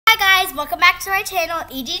Hi guys, welcome back to my channel,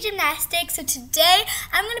 EG Gymnastics. So today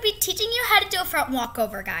I'm going to be teaching you how to do a front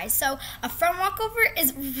walkover, guys. So a front walkover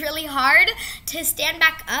is really hard to stand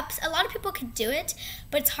back up. A lot of people can do it,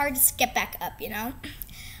 but it's hard to get back up, you know,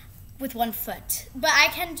 with one foot. But I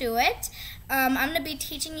can do it. I'm going to be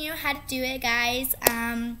teaching you how to do it, guys.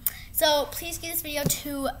 So please give this video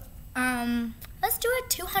to, let's do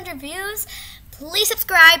it, 200 views. Please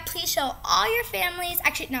subscribe. Please show all your families.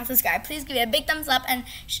 Actually, not subscribe. Please give it a big thumbs up and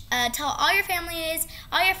tell all your families,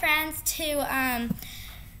 all your friends to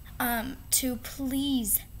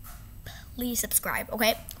please subscribe.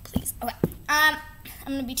 Okay, please. Okay. I'm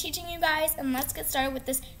gonna be teaching you guys, and let's get started with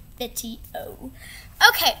this video.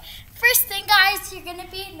 Okay. First thing, guys, you're gonna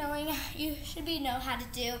be knowing. You should know how to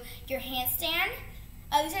do your handstand.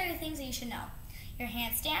 These are the things that you should know: your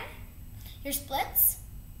handstand, your splits.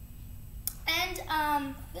 And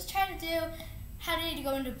let's try to do how to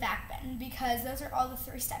go into back bend, because those are all the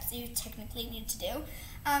 3 steps that you technically need to do.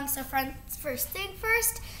 So first thing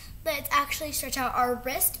first, let's actually stretch out our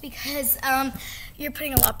wrist, because you're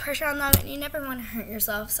putting a lot of pressure on them and you never want to hurt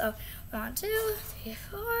yourself. So 1, 2, 3,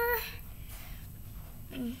 4.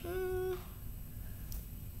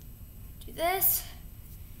 Do this.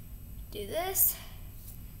 Do this.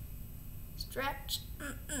 Stretch.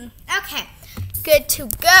 Okay, good to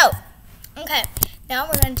go. Okay, now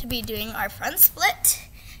we're going to be doing our front split,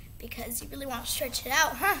 because you really want to stretch it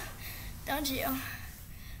out, huh? Don't you?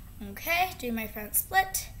 Okay, do my front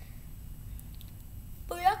split.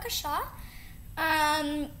 Booyakasha.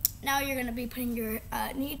 Now you're going to be putting your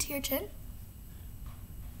knee to your chin.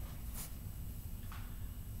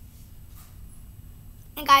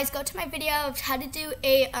 And guys, go to my video of how to do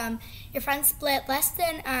a your front split less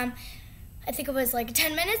than I think it was like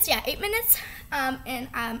 10 minutes, yeah, 8 minutes, and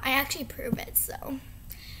I actually prove it, so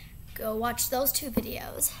go watch those 2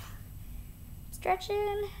 videos.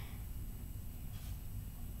 Stretching.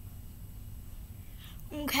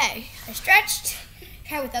 Okay, I stretched.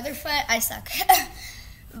 Try with the other foot, I suck,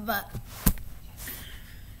 but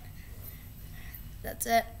that's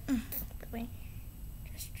it.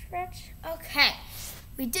 Just stretch. Okay,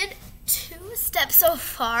 we did 2 steps so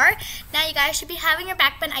far. Now you guys should be having your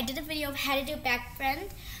back bend. I did a video of how to do back bend.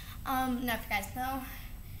 Now if you guys know,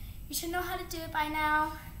 you should know how to do it by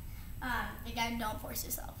now. Again, don't force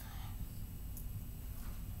yourself.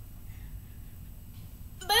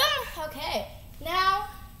 Boom! Okay, now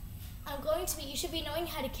you should be knowing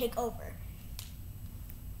how to kick over.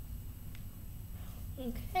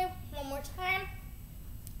 Okay, one more time.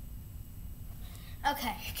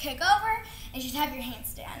 Okay, kick over, and you should have your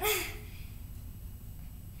handstand.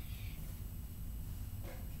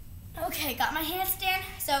 Okay, got my handstand.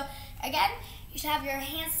 So again, you should have your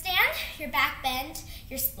handstand, your back bend,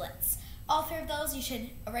 your splits. All 3 of those, you should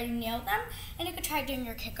already nail them. And you could try doing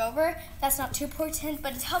your kick over. That's not too important,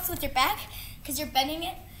 but it helps with your back, because you're bending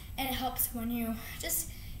it, and it helps when you just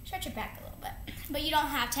stretch your back a little bit. But you don't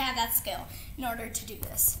have to have that skill in order to do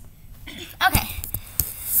this. Okay.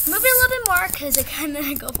 Move it a little bit more, because it kind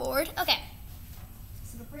of go forward. Okay.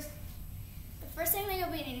 So the first thing that you'll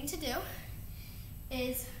be needing to do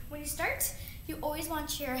is, when you start, you always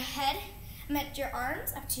want your head, your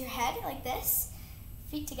arms up to your head like this,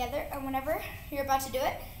 feet together, and whenever you're about to do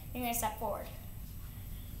it, you're going to step forward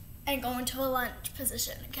and go into a lunge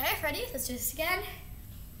position. Okay, ready? Let's do this again.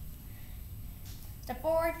 Step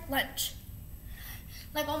forward, lunge.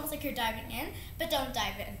 Like almost like you're diving in, but don't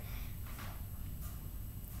dive in.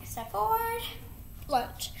 Step forward,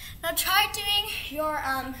 lunge. Now try doing your,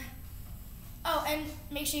 oh, and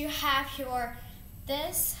make sure you have your,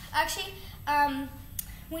 this. Actually,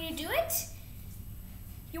 when you do it,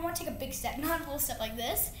 you want to take a big step, not a little step like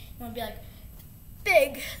this. You want to be like,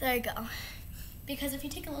 big, there you go. Because if you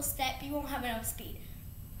take a little step, you won't have enough speed.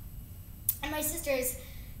 And my sisters,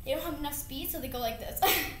 they don't have enough speed, so they go like this.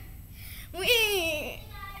 Whee!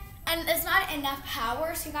 And it's not enough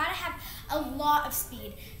power, so you gotta have a lot of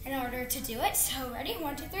speed in order to do it. So ready?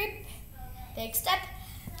 1, 2, 3. Big step.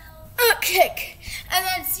 Kick. And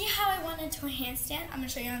then see how I went into a handstand? I'm gonna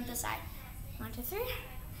show you on this side. 1, 2, 3.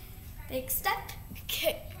 Big step.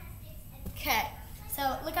 Kick. Okay.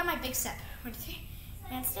 So look at my big step. 1, 2, 3.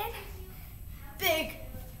 Handstand. Big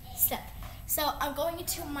step. So I'm going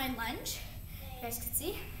into my lunge. You guys can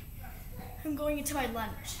see. I'm going into my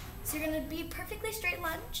lunge. So you're gonna be perfectly straight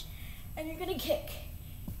lunge, and you're gonna kick.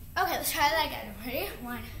 Okay, let's try that again. Ready?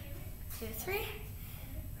 1, 2, 3.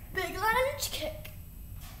 Big lunge, kick.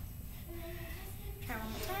 Try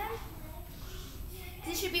one more time.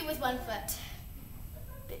 This should be with 1 foot.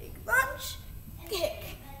 Big lunge,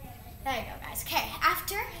 kick. There you go, guys. Okay,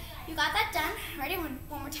 after you got that done, ready?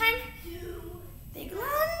 One more time. big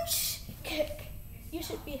lunge, kick. You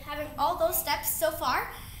should be having all those steps so far.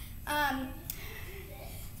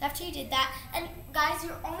 After you did that, and guys,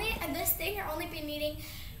 you're only be needing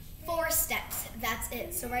 4 steps. That's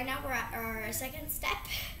it. So right now we're at our second step.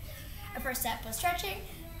 Our first step was stretching.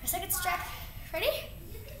 Our second step, ready?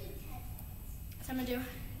 So I'm gonna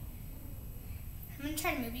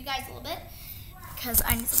try to move you guys a little bit because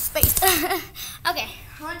I need some space. Okay,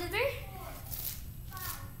 1, 2, 3.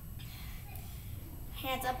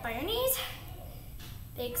 Hands up by your knees.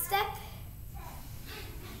 Big step.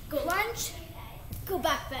 Go lunge. Go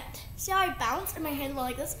back bend. See how I bounce and my hands go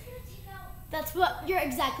like this? That's what you're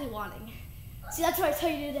exactly wanting. See, that's why I tell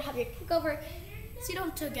you to have your kick over so you don't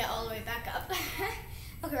have to get all the way back up.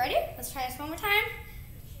 Okay, ready? Let's try this one more time.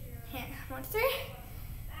 Hand, 1, 2, 3.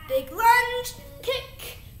 Big lunge,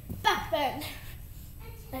 kick, back bend.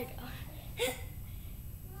 There you go.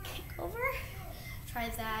 Kick over. Try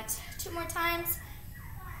that 2 more times.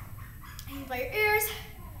 Hands by your ears.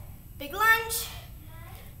 Big lunge.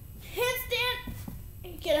 Handstand.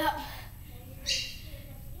 Get up.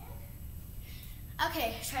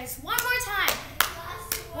 Okay, try this one more time.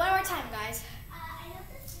 One more time, guys.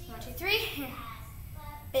 1, 2, 3.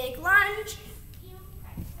 Big lunge.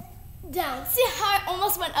 Down. See how I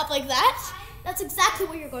almost went up like that? That's exactly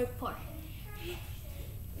what you're going for.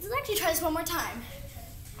 Let's actually try this one more time.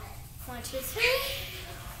 1, 2, 3.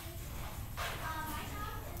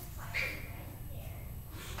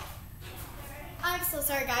 I'm so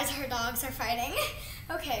sorry, guys. Our dogs are fighting.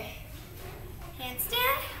 Okay.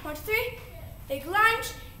 Handstand. 1, 2, 3. Big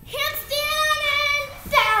lunge. Handstand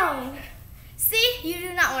and down. See, you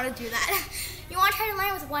do not want to do that. You want to try to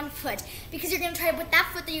land with 1 foot because you're going to try with that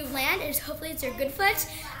foot that you land is hopefully it's your good foot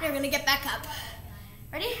and you're going to get back up.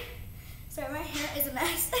 Ready? Sorry, my hair is a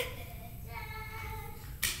mess.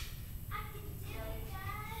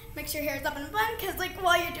 Make sure your hair is up in a bun because like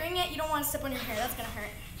while you're doing it, you don't want to step on your hair. That's going to hurt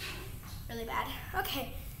really bad.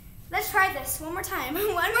 Okay, let's try this one more time.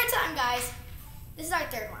 One more time, guys. This is our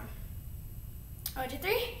third one. 1, 2,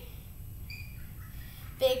 3.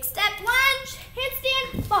 Big step, lunge,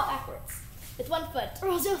 handstand, fall backwards with 1 foot, or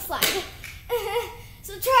else you'll slide.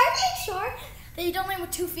 So try to make sure that you don't land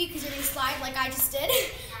with 2 feet because you're going to slide like I just did.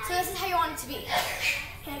 So this is how you want it to be.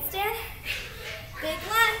 Handstand, big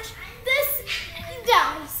lunge, this, and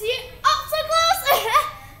down. See it? Oh, so close!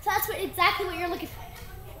 So that's exactly what you're looking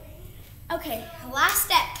for. Okay, last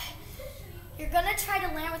step. You're going to try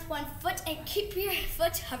to land with 1 foot and keep your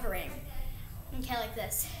foot hovering. Okay, like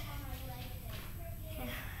this.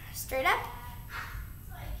 Straight up.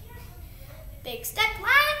 Big step,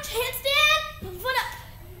 lunge, handstand, foot up.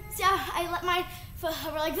 See how I let my foot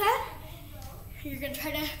hover like that? You're gonna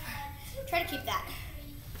try to keep that.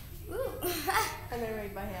 Ooh. I'm gonna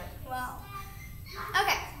read by hand. Well.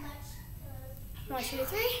 Okay. 1, 2,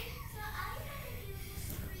 3.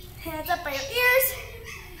 Hands up by your ears.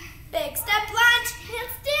 Big step, lunge,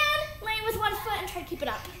 handstand, land with 1 foot and try to keep it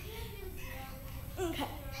up. Okay.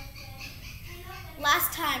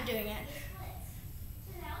 Last time doing it.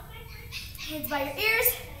 Hands by your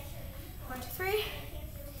ears. 1, 2, 3.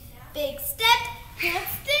 Big step.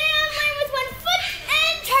 Handstand. Land with 1 foot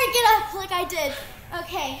and try to get up like I did.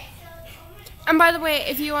 Okay. And by the way,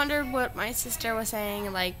 if you wondered what my sister was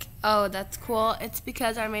saying, like, oh, that's cool, it's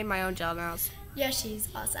because I made my own gel nails. Yeah, she's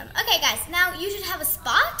awesome. Okay, guys. Now you should have a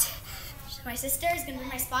spot. My sister is gonna be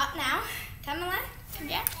my spot now. Come on, come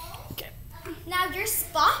here. Okay. Now your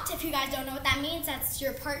spot, if you guys don't know what that means, that's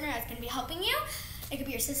your partner that's going to be helping you. It could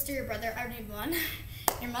be your sister, your brother, I don't need one,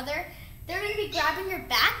 your mother. They're going to be grabbing your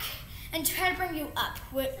back and try to bring you up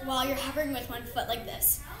while you're hovering with 1 foot like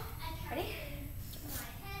this. Ready?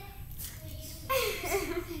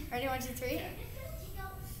 Ready, 1, 2, 3.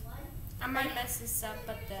 I might mess this up,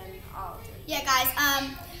 but then I'll do it. Yeah, guys,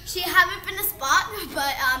 she haven't been a spot,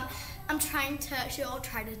 but she'll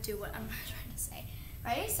try to do what I'm trying to say.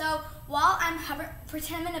 Ready? So while I'm hovering,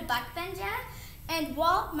 pretend I'm in a back bend, yeah? And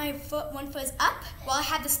while my 1 foot is up, while I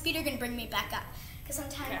have the speed, you're gonna bring me back up. Because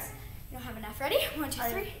sometimes you don't have enough. Ready? 1, 2,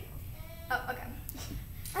 3. Oh, okay.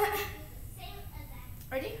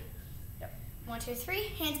 Ready? Yep. 1, 2, 3.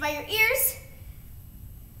 Hands by your ears.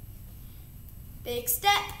 Big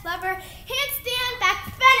step, lever, handstand, back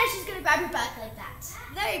bend, and she's gonna grab your back like that.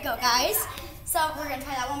 There you go, guys. So we're gonna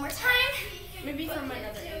try that one more time. Maybe from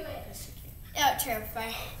another angle. Oh, true.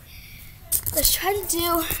 Bye. Let's try to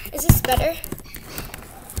do. Is this better?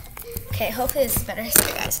 Okay, hopefully this is better.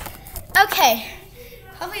 Sorry, guys. Okay,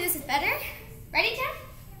 hopefully this is better. Ready, Tim?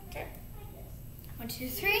 Okay. 1, 2,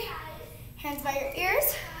 3. Hands by your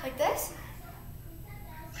ears, like this.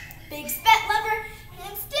 Big step, lever,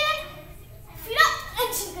 handstand, feet up,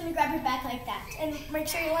 and she's gonna grab your back like that, and make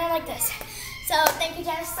sure you land like this. So thank you,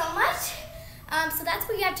 Janice, so much. So that's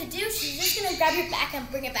what you have to do. She's just gonna grab your back and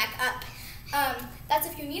bring it back up. That's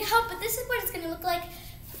if you need help, but this is what it's gonna look like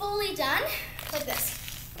fully done, like this.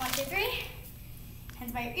 1, 2, 3.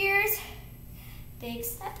 Hands by your ears. Big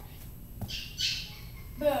step.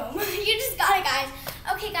 Boom. You just got it, guys.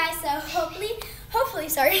 Okay, guys, so hopefully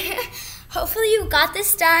you got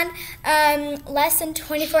this done less than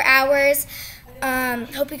 24 hours.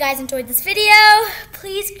 Hope you guys enjoyed this video.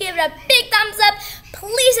 Please give it a big thumbs up.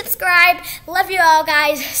 Please subscribe. Love you all,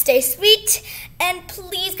 guys. Stay sweet. And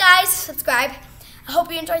please, guys, subscribe. I hope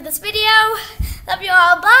you enjoyed this video. Love you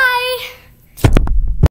all. Bye.